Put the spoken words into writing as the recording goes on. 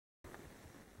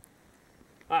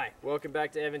Hi, welcome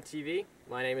back to Evan TV.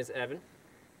 My name is Evan.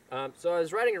 So I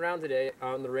was riding around today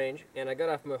on the range, and I got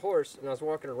off my horse, and I was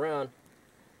walking around,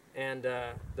 and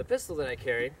the pistol that I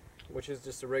carry, which is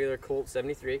just a regular Colt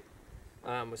 73,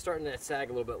 was starting to sag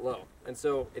a little bit low. And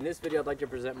so in this video, I'd like to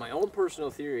present my own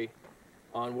personal theory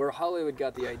on where Hollywood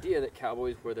got the idea that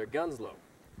cowboys wear their guns low.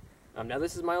 Now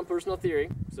this is my own personal theory,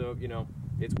 so you know,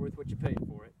 it's worth what you pay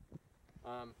for it.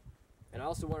 And I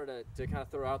also wanted to kind of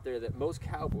throw out there that most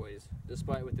cowboys,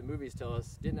 despite what the movies tell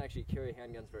us, didn't actually carry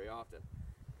handguns very often.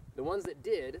 The ones that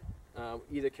did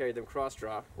either carried them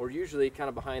cross-draw or usually kind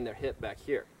of behind their hip back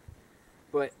here.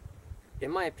 But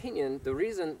in my opinion, the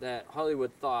reason that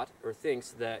Hollywood thought or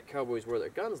thinks that cowboys wear their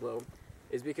guns low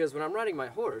is because when I'm riding my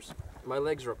horse, my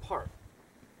legs are apart.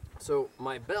 So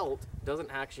my belt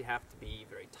doesn't actually have to be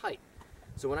very tight.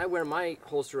 So when I wear my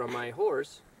holster on my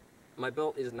horse, my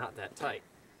belt is not that tight,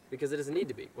 because it doesn't need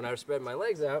to be. When I spread my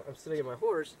legs out, I'm sitting on my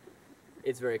horse,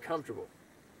 it's very comfortable.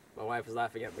 My wife is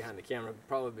laughing at me behind the camera,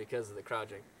 probably because of the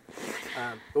crouching.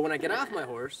 But when I get off my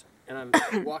horse and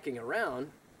I'm walking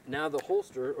around, now the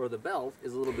holster or the belt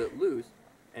is a little bit loose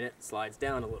and it slides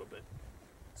down a little bit.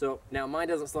 So now mine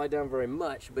doesn't slide down very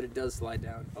much, but it does slide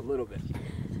down a little bit.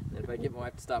 And if I get my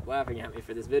wife to stop laughing at me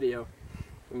for this video,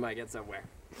 we might get somewhere.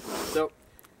 So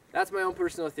that's my own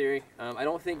personal theory. I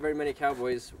don't think very many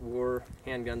cowboys wore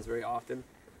handguns very often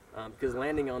because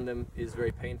landing on them is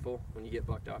very painful when you get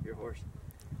bucked off your horse.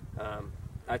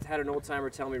 I've had an old timer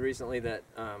tell me recently that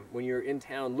when you're in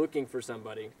town looking for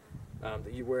somebody,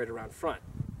 that you wear it around front.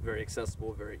 Very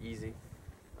accessible, very easy.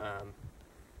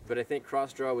 But I think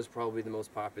cross draw was probably the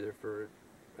most popular for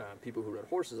people who rode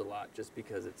horses a lot, just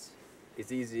because it's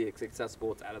easy, it's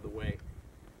accessible, it's out of the way.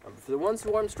 For the ones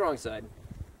who are on the strong side,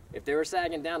 if they were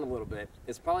sagging down a little bit,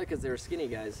 it's probably because they were skinny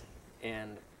guys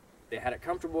and they had it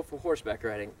comfortable for horseback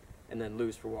riding and then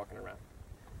loose for walking around.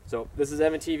 So this is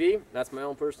Evan TV. That's my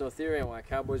own personal theory on why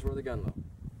cowboys wear the gun low.